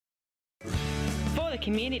the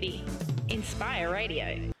community. Inspire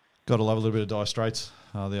Radio. Got to love a little bit of Dire Straits,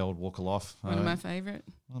 the old Walk of Life. One of my favourite.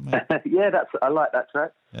 Yeah, I like that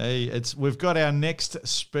track. Hey, we've got our next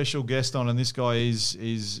special guest on, and this guy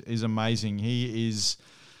is amazing. He is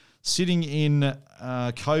sitting in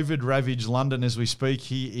COVID-ravaged London as we speak.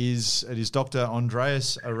 It is Dr.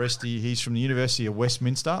 Andreas Aresti. He's from the University of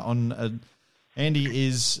Westminster. Andy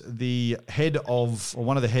is the head of, or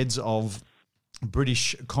one of the heads of,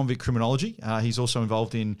 British convict criminology. He's also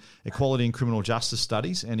involved in equality and criminal justice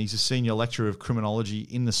studies, and he's a senior lecturer of criminology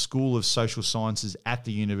in the School of Social Sciences at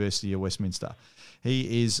the University of Westminster.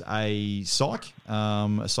 He is a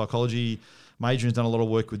psychology major, has done a lot of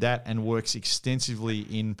work with that, and works extensively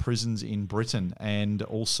in prisons in Britain and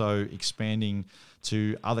also expanding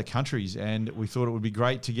to other countries. And we thought it would be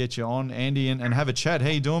great to get you on, Andy, and have a chat. How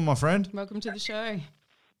you doing, my friend? Welcome to the show.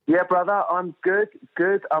 Yeah, brother, I'm good.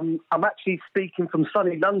 I'm actually speaking from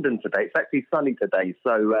sunny London today. It's actually sunny today,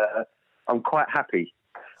 so I'm quite happy.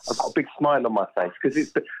 I've got a big smile on my face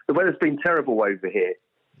because the weather's been terrible over here.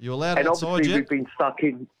 You allowed and outside obviously yet? We've been stuck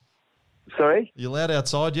in. Sorry? You allowed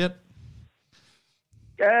outside yet?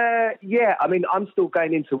 Yeah, I mean, I'm still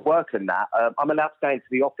going into work and that. I'm allowed to go into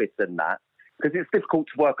the office and that because it's difficult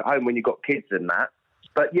to work at home when you've got kids and that.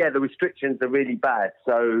 But yeah, the restrictions are really bad.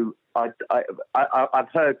 So I've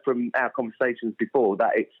heard from our conversations before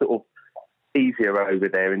that it's sort of easier over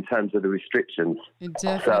there in terms of the restrictions. It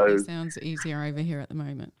definitely sounds easier over here at the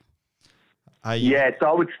moment. Yeah, so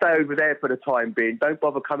I would stay over there for the time being. Don't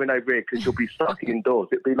bother coming over here because you'll be stuck indoors.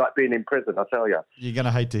 It'd be like being in prison, I tell you. You're going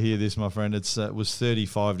to hate to hear this, my friend. It was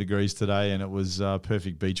 35 degrees today, and it was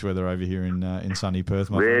perfect beach weather over here in sunny Perth,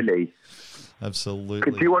 my friend. Really?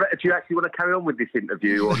 Absolutely. Do you actually want to carry on with this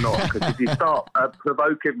interview or not? Because if you start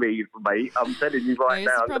provoking me, mate, I'm telling you right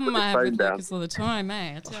now, it's the I'm problem going I to have put with the phone down. Lucas all the time,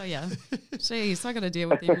 I tell you. Jeez, I got to deal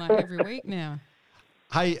with him like every week now.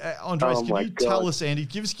 Hey, Andres, can you tell us, Andy,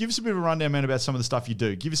 give us a bit of a rundown, man, about some of the stuff you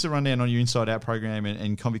do. Give us a rundown on your Inside Out program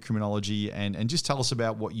and convict criminology, and just tell us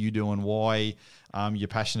about what you do and why you're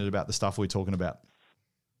passionate about the stuff we're talking about.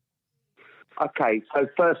 Okay, so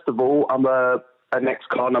first of all, I'm an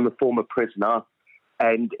ex-con. I'm a former prisoner.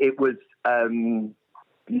 And it was, I'm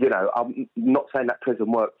not saying that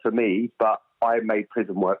prison worked for me, but I made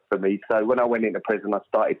prison work for me. So when I went into prison, I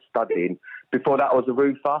started studying. Before that, I was a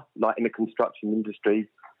roofer, like in the construction industry,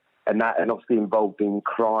 and obviously involved in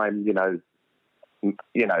crime,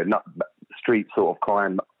 not street sort of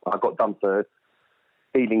crime. I got done for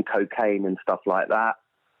stealing cocaine and stuff like that.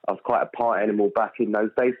 I was quite a part animal back in those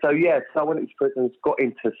days. So I went into prison, got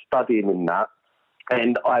into studying in that,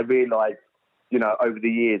 and I realised, over the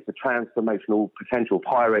years, the transformational potential of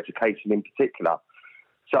higher education in particular.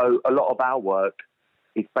 So a lot of our work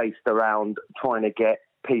is based around trying to get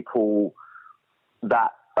people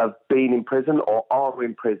that have been in prison or are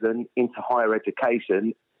in prison into higher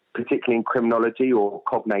education, particularly in criminology or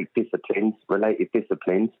cognate disciplines, related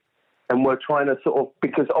disciplines. And we're trying to sort of,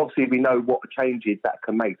 because obviously we know what changes that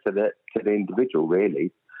can make to the individual,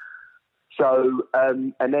 really. So,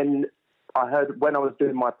 and then I heard when I was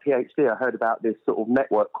doing my PhD, I heard about this sort of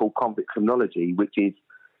network called Convict Criminology, which is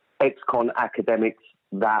ex-con academics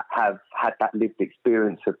that have had that lived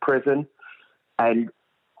experience of prison. And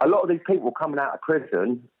a lot of these people coming out of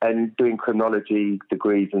prison and doing criminology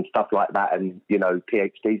degrees and stuff like that and,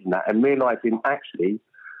 PhDs and that, and realising actually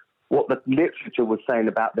what the literature was saying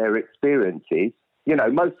about their experiences.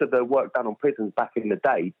 Most of the work done on prisons back in the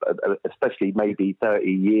day, especially maybe 30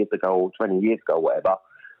 years ago or 20 years ago, whatever,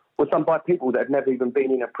 was done by people that had never even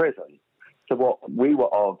been in a prison. So what we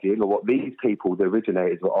were arguing, or what these people, the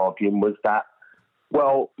originators, were arguing, was that,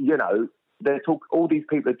 all these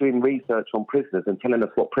people are doing research on prisoners and telling us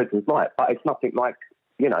what prison's like, but it's nothing like,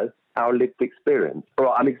 our lived experience. All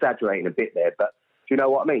right, I'm exaggerating a bit there, but do you know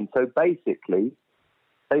what I mean? So basically,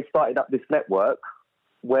 they started up this network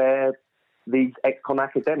where these ex-con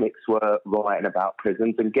academics were writing about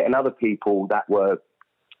prisons and getting other people that were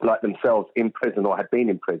like themselves in prison or had been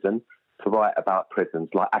in prison to write about prisons,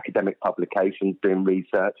 like academic publications, doing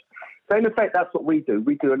research. So in effect, that's what we do.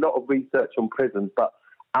 We do a lot of research on prisons, but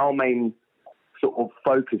our main sort of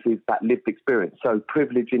focus is that lived experience. So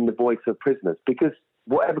privileging the voice of prisoners, because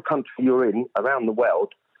whatever country you're in around the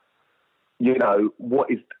world, what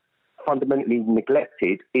is fundamentally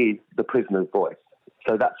neglected is the prisoner's voice.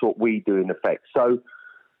 So that's what we do in effect. So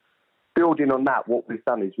building on that, what we've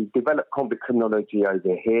done is we've developed convict criminology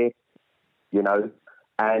over here,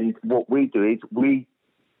 and what we do is we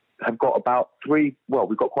have got we've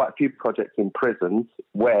got quite a few projects in prisons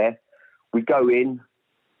where we go in,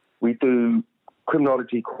 we do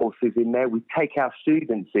criminology courses in there, we take our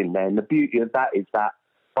students in there, and the beauty of that is that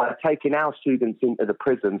by taking our students into the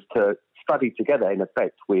prisons to study together, in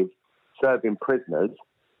effect, with serving prisoners,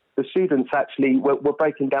 the students actually were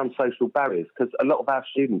breaking down social barriers, because a lot of our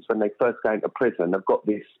students, when they first go into prison, have got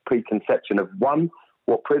this preconception of, one,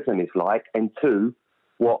 what prison is like, and two,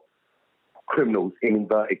 what criminals in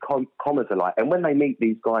inverted commas are like. And when they meet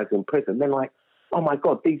these guys in prison, they're like, oh my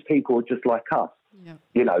God, these people are just like us. Yeah.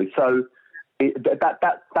 You know, so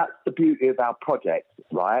that's the beauty of our project,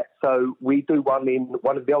 right? So we do one in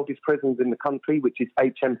one of the oldest prisons in the country, which is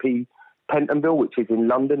HMP Pentonville, which is in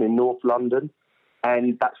London, in North London.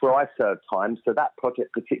 And that's where I serve time. So that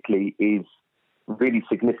project particularly is really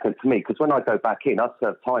significant to me, because when I go back in, I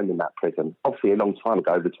served time in that prison, obviously a long time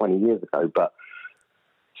ago, over 20 years ago. But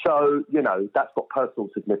so, you know, that's got personal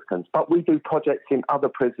significance. But we do projects in other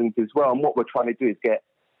prisons as well. And what we're trying to do is get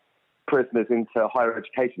prisoners into higher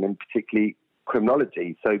education, and particularly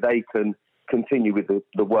criminology, so they can continue with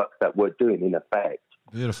the work that we're doing, in effect.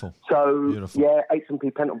 Beautiful. So, Beautiful. yeah,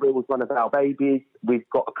 HMP Pentonville was one of our babies. We've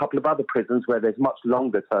got a couple of other prisons where there's much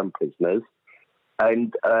longer-term prisoners.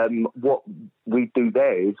 And what we do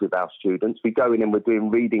there is, with our students, we go in and we're doing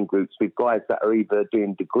reading groups with guys that are either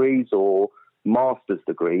doing degrees or master's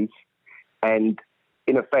degrees. And,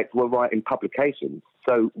 in effect, we're writing publications.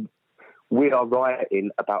 So we are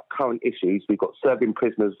writing about current issues. We've got serving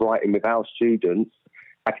prisoners writing with our students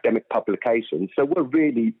academic publications. So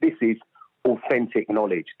this is authentic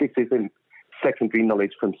knowledge. This isn't secondary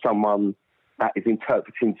knowledge from someone that is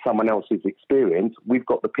interpreting someone else's experience. We've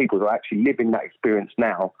got the people who are actually living that experience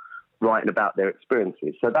now, writing about their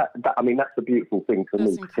experiences. So that's a beautiful thing for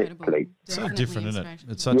me, particularly. It's so different, isn't it?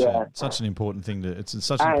 It's such an important thing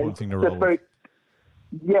to roll with.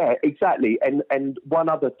 Yeah, exactly. And one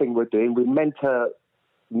other thing we're doing, we mentor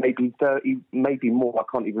maybe 30, maybe more. I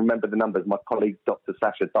can't even remember the numbers. My colleague, Dr.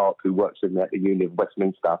 Sasha Dark, who works with me at the Uni of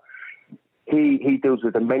Westminster, he deals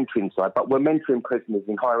with the mentoring side, but we're mentoring prisoners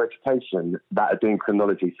in higher education that are doing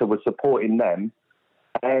criminology. So we're supporting them.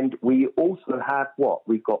 And we also have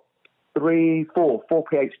we've got four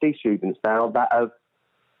PhD students now that have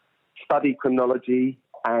studied criminology,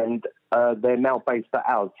 and they're now based at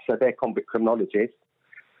ours. So they're convict criminologists.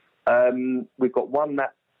 We've got one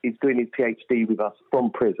that is doing his PhD with us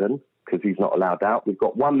from prison, because he's not allowed out. We've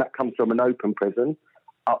got one that comes from an open prison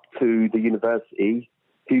up to the university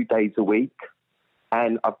 2 days a week.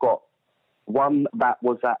 And I've got one that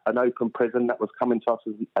was at an open prison that was coming to us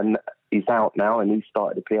and is out now, and he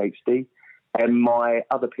started a PhD. And my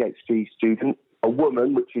other PhD student, a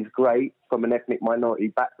woman, which is great, from an ethnic minority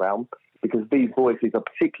background, because these voices are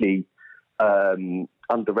particularly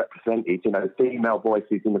underrepresented, you know, female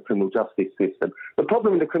voices in the criminal justice system. The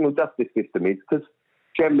problem in the criminal justice system is because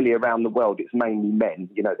generally around the world it's mainly men.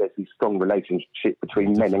 You know, there's this strong relationship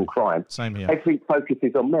between men and crime. Same here. Everything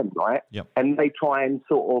focuses on men, right? Yep. And they try and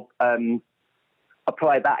sort of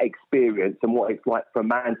apply that experience and what it's like for a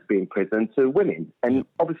man to be in prison to women. And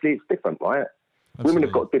obviously it's different, right? Absolutely. Women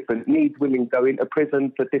have got different needs. Women go into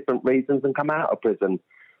prison for different reasons and come out of prison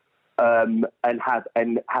and have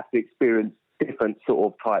to experience different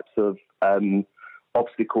sort of types of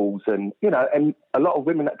obstacles. And, you know, and a lot of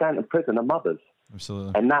women that go into prison are mothers.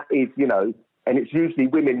 Absolutely. And that is, you know, and it's usually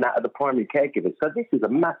women that are the primary caregivers. So this is a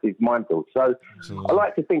massive minefield. So I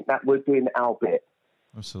like to think that we're doing our bit.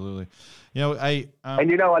 Absolutely. You know,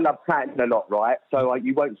 and you know I love chatting a lot, right? So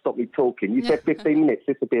you won't stop me talking. You said 15 minutes.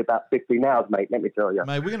 This will be about 15 hours, mate, let me tell you.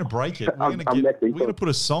 Mate, we're going to break it. We're going to put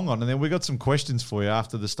a song on, and then we've got some questions for you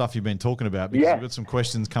after the stuff you've been talking about, because we've got some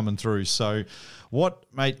questions coming through. So what,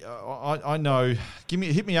 mate, I know,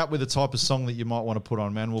 hit me up with the type of song that you might want to put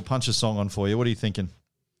on, man. We'll punch a song on for you. What are you thinking?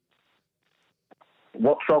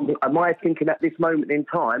 What song am I thinking at this moment in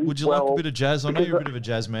time? Would you like a bit of jazz? I know you're a bit of a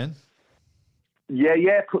jazz man.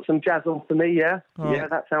 Yeah, put some jazz on for me, yeah. All yeah,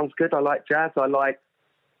 that sounds good. I like jazz. I like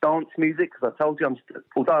dance music, because I told you,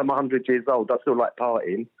 although I'm 100 years old, I still like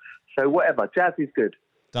partying. So whatever, jazz is good.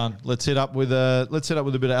 Done. Let's hit up with a bit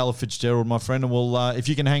of Ella Fitzgerald, my friend, and we'll if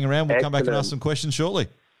you can hang around, we'll come back and ask some questions shortly.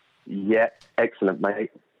 Yeah, excellent,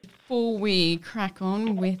 mate. Before we crack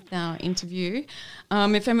on with our interview,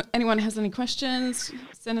 if anyone has any questions,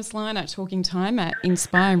 send us a line at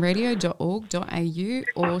talkingtime@inspireradio.org.au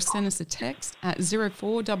or send us a text at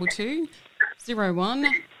 0422 01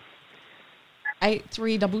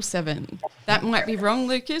 8377. That might be wrong,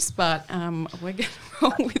 Lucas, but we're going to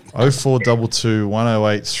roll with that. 0422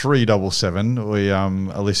 108 377. We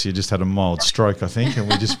Alicia just had a mild stroke, I think, and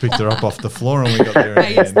we just picked her up off the floor and we got there.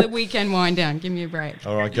 Hey, it's the weekend wind down. Give me a break.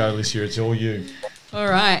 All right, go, Alicia. It's all you. All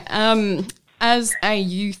right. As a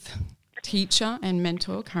youth teacher and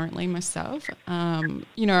mentor currently myself,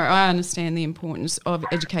 you know, I understand the importance of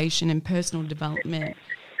education and personal development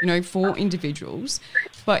for individuals.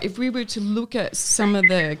 But if we were to look at some of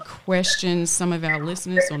the questions some of our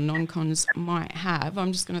listeners or non-cons might have,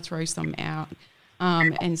 I'm just going to throw some out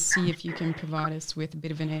and see if you can provide us with a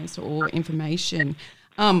bit of an answer or information.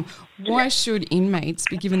 Why should inmates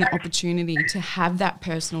be given the opportunity to have that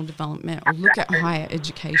personal development or look at higher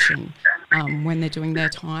education when they're doing their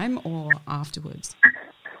time or afterwards?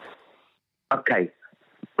 Okay,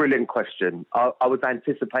 brilliant question. I was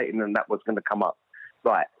anticipating that was going to come up.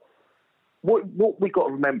 Right. What we got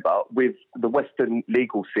to remember with the Western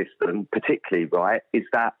legal system, particularly, right, is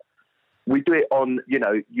that we do it on, you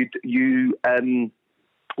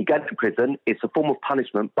go to prison. It's a form of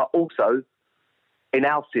punishment, but also in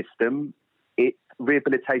our system, it's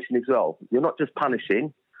rehabilitation as well. You're not just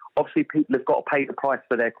punishing. Obviously, people have got to pay the price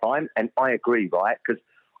for their crime, and I agree, right? Because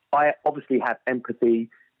I obviously have empathy,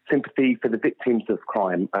 sympathy for the victims of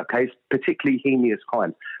crime, okay, particularly heinous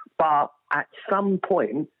crimes. But at some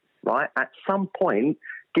point, right,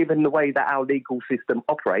 given the way that our legal system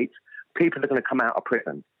operates, people are going to come out of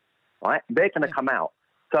prison, right? They're going to come out.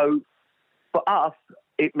 So for us,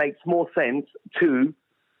 it makes more sense to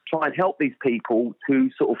try and help these people to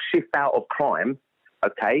sort of shift out of crime,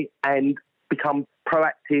 okay, and become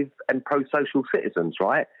proactive and pro-social citizens,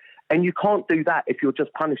 right? And you can't do that if you're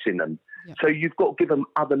just punishing them. Yeah. So you've got to give them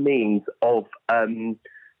other means of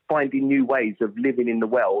finding new ways of living in the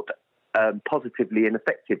world positively and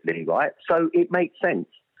effectively, right? So it makes sense,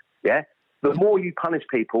 yeah? The more you punish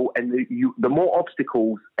people and the more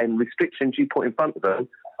obstacles and restrictions you put in front of them,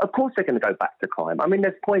 of course they're going to go back to crime. I mean,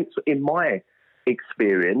 there's points in my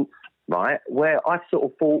experience, right, where I sort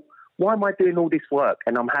of thought, why am I doing all this work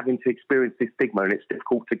and I'm having to experience this stigma and it's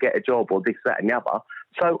difficult to get a job or this, that and the other,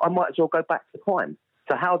 so I might as well go back to crime.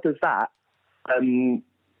 So how does that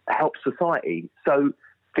help society? So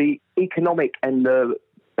the economic and the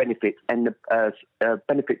benefits and the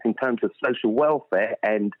benefits in terms of social welfare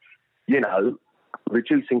and,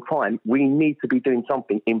 reducing crime, we need to be doing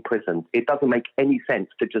something in prison. It doesn't make any sense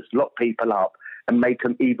to just lock people up and make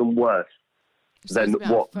them even worse than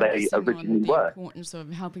what they originally were. The importance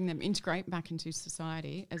of helping them integrate back into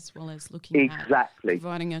society, as well as looking at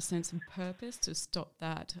providing a sense of purpose to stop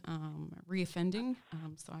that reoffending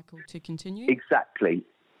cycle to continue. Exactly,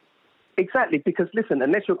 because listen,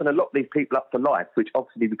 unless you're going to lock these people up for life, which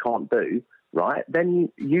obviously we can't do, right, then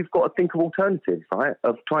you've got to think of alternatives, right,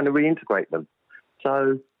 of trying to reintegrate them.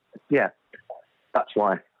 So, yeah, that's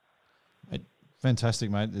why.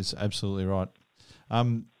 Fantastic, mate. That's absolutely right.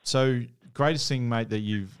 So, greatest thing, mate, that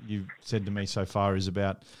you've said to me so far is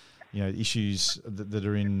about issues that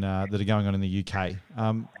are in that are going on in the UK.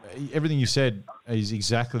 Everything you said is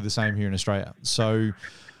exactly the same here in Australia. So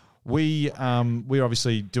we're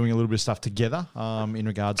obviously doing a little bit of stuff together in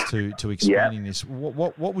regards to expanding this.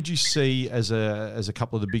 What would you see as a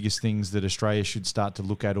couple of the biggest things that Australia should start to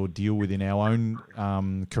look at or deal with in our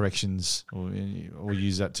own corrections, or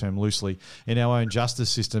use that term loosely, in our own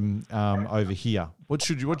justice system over here? What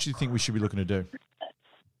do you think we should be looking to do?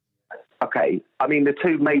 Okay, I mean, the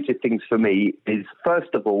two major things for me is,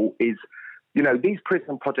 first of all, is these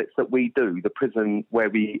prison projects that we do, the prison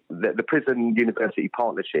university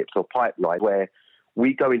partnerships or pipeline, where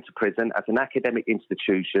we go into prison as an academic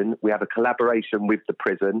institution, we have a collaboration with the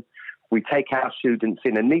prison, we take our students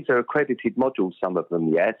in, and these are accredited modules, some of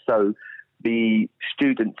them, yeah? So the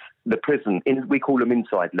students, the prison, we call them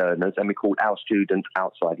inside learners, and we call our students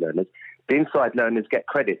outside learners. The inside learners get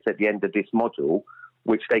credits at the end of this module,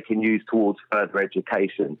 which they can use towards further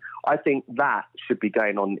education. I think that should be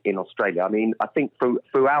going on in Australia. I mean, I think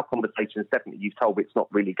through our conversations, definitely you've told me it's not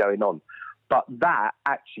really going on. But that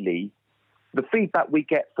actually, the feedback we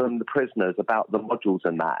get from the prisoners about the modules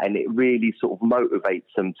and that, and it really sort of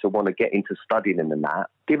motivates them to want to get into studying and that,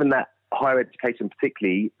 given that higher education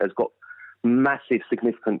particularly has got massive,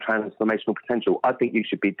 significant transformational potential, I think you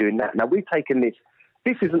should be doing that. Now, we've taken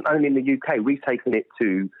this isn't only in the UK, we've taken it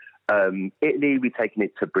to Italy, we've taken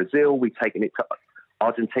it to Brazil, we've taken it to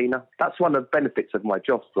Argentina. That's one of the benefits of my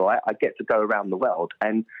job, right? I get to go around the world.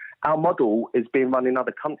 And our model is being run in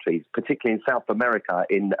other countries, particularly in South America,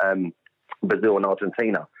 in Brazil and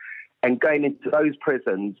Argentina. And going into those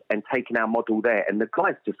prisons and taking our model there, and the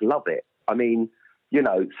guys just love it. I mean,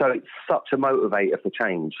 so it's such a motivator for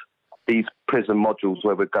change, these prison modules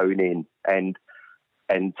where we're going in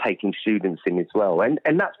and taking students in as well. And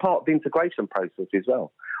that's part of the integration process as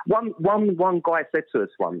well. One guy said to us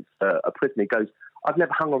once, a prisoner, goes, I've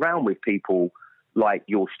never hung around with people like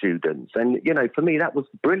your students. And, for me, that was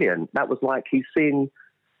brilliant. That was like he's seeing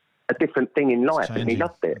a different thing in life, and he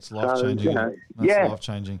loved it. It's life-changing. So, That's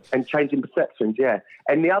life-changing. And changing perceptions, yeah.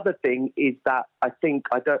 And the other thing is that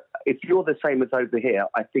if you're the same as over here,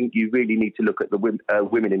 I think you really need to look at the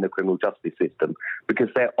women in the criminal justice system, because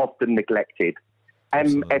they're often neglected. And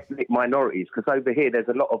Absolutely. Ethnic minorities, because over here there's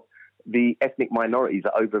a lot of the ethnic minorities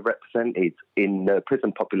are overrepresented in the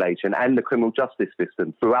prison population and the criminal justice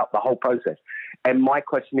system throughout the whole process. And my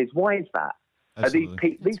question is, why is that?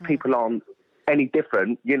 These people aren't any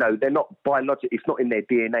different. You know, they're not biological. It's not in their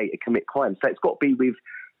DNA to commit crimes. So it's got to be with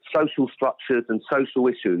social structures and social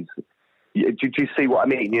issues. Do you see what I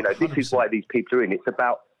mean? You know, 100%. This is why these people are in. It's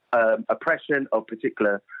about oppression of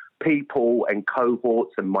particular people and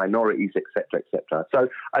cohorts and minorities, etc., etc. So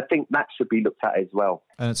I think that should be looked at as well.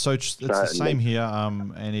 And it's the same here,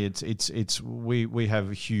 and we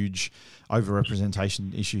have a huge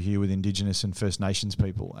overrepresentation issue here with Indigenous and First Nations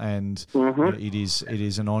people, and it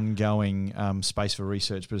is an ongoing space for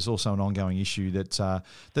research, but it's also an ongoing issue that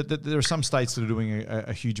there are some states that are doing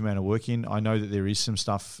a huge amount of work in. I know that there is some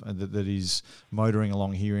stuff that is motoring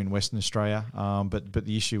along here in Western Australia, but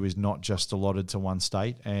the issue is not just allotted to one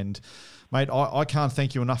state. And mate, I can't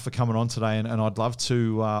thank you enough for coming on today, and I'd love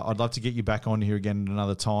to get you back on here again at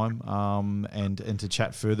another time, and to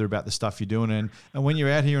chat further about the stuff you're doing. And when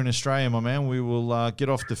you're out here in Australia, my man, we will get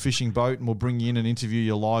off the fishing boat and we'll bring you in and interview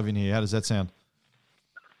you live in here. How does that sound?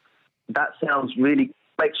 That sounds really.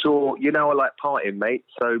 Make sure I like partying, mate.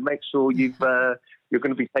 So make sure you're going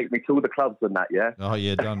to be taking me to all the clubs and that, yeah. Oh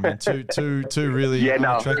yeah, done, man. Two really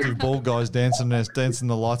attractive bald guys dancing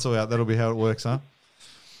the lights all out. That'll be how it works, huh?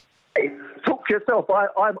 Talk to yourself.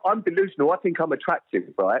 I'm delusional. I think I'm attractive,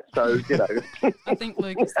 right? So, you know. I think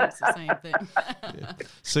Lucas thinks the same thing. Yeah.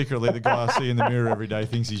 Secretly, the guy I see in the mirror every day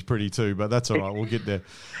thinks he's pretty too, but that's all right. We'll get there.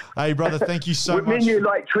 Hey, brother, thank you so much. Me and you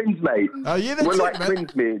like twins, mate. Oh, yeah, that's We're like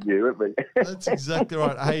twins, me and you, aren't we? That's exactly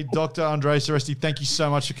right. Hey, Dr. Andreas Aresti, thank you so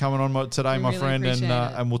much for coming on today, my friend,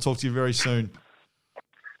 and we'll talk to you very soon.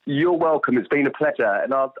 You're welcome. It's been a pleasure,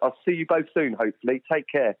 and I'll see you both soon, hopefully. Take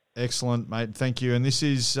care. Excellent, mate. Thank you. And this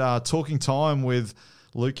is Talking Time with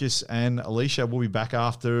Lucas and Alicia. We'll be back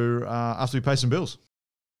after we pay some bills.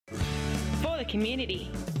 For the community,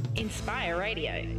 Inspire Radio.